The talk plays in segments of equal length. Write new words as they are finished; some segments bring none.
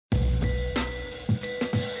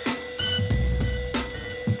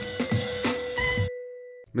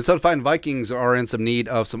Minnesota Vikings are in some need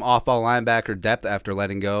of some off-ball linebacker depth after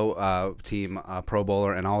letting go team Pro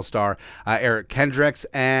Bowler and All-Star Eric Kendricks,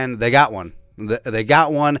 and they got one. They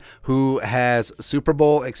got one who has Super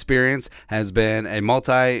Bowl experience, has been a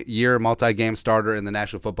multi-year, multi-game starter in the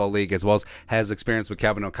National Football League, as well as has experience with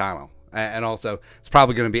Kevin O'Connell. And also, it's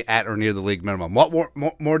probably going to be at or near the league minimum. What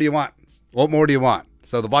more do you want? What more do you want?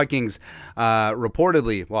 So the Vikings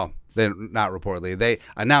reportedly, well, they're not reportedly, they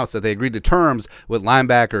announced that they agreed to terms with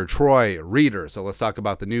linebacker Troy Reeder. So let's talk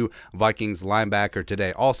about the new Vikings linebacker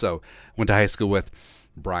today. Also went to high school with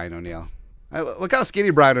Brian O'Neill. Look how skinny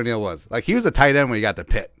Brian O'Neill was. Like, he was a tight end when he got to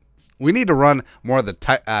Pitt. We need to run more of the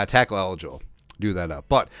tackle eligible. Do that up.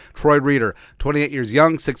 But Troy Reeder, 28 years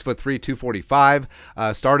young, 6'3", 245,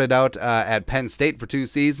 started out at Penn State for 2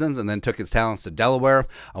 seasons and then took his talents to Delaware.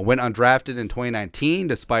 Went undrafted in 2019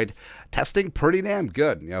 despite testing pretty damn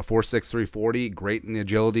good. 4'6", 340, great in the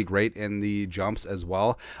agility, great in the jumps as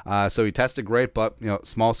well. So he tested great, but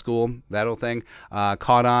small school, that whole thing.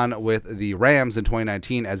 Caught on with the Rams in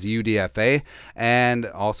 2019 as a UDFA, and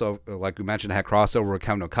also, like we mentioned, had crossover with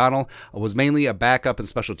Kevin O'Connell. Was mainly a backup and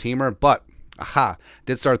special teamer, but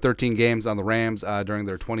did start 13 games on the Rams during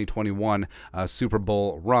their 2021 Super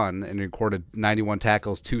Bowl run and recorded 91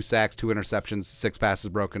 tackles, 2 sacks, 2 interceptions, 6 passes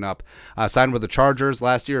broken up. Signed with the Chargers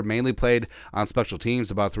last year, mainly played on special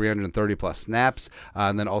teams, about 330-plus snaps,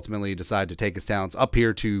 and then ultimately decided to take his talents up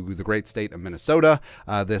here to the great state of Minnesota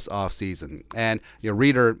this offseason. And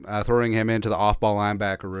Reeder throwing him into the off-ball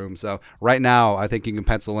linebacker room. So right now, I think you can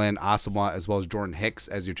pencil in Asamoah as well as Jordan Hicks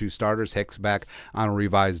as your 2 starters. Hicks back on a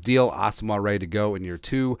revised deal. Asamoah ready to go in year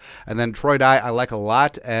 2. And then Troy Dye, I like a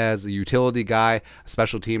lot as a utility guy,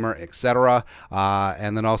 special teamer, etc.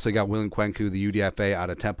 And then also got William Kwenku, the UDFA out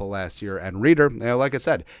of Temple last year. And Reeder, like I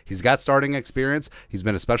said, he's got starting experience. He's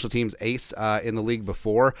been a special teams ace in the league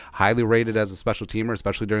before, highly rated as a special teamer,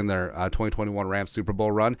 especially during their 2021 Rams Super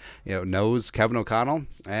Bowl run. Knows Kevin O'Connell,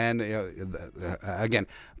 and again,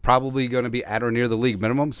 probably going to be at or near the league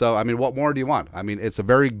minimum. So, I mean, what more do you want? I mean, it's a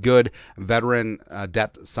very good veteran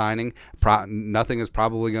depth signing. Nothing is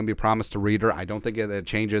probably going to be promised to Reeder. I don't think it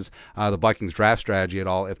changes the Vikings draft strategy at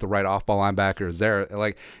all if the right off-ball linebacker is there.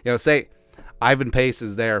 Like, say Ivan Pace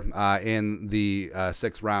is there in the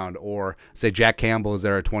 6th round, or say Jack Campbell is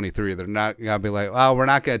there at 23. They're not going to be like, oh, we're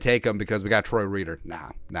not going to take him because we got Troy Reeder.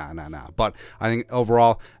 Nah. But I think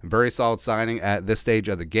overall, very solid signing at this stage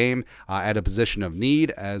of the game, at a position of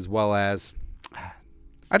need, as well as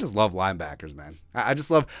I just love linebackers, man. I just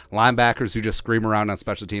love linebackers who just scream around on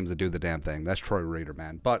special teams that do the damn thing. That's Troy Reeder,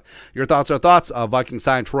 man. But your thoughts are thoughts. Vikings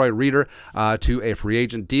signed Troy Reeder to a free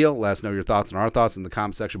agent deal. Let us know your thoughts and our thoughts in the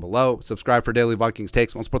comment section below. Subscribe for daily Vikings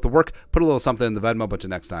takes. Want to support the work? Put a little something in the Venmo. But till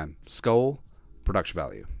next time, Skol, production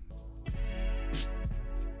value.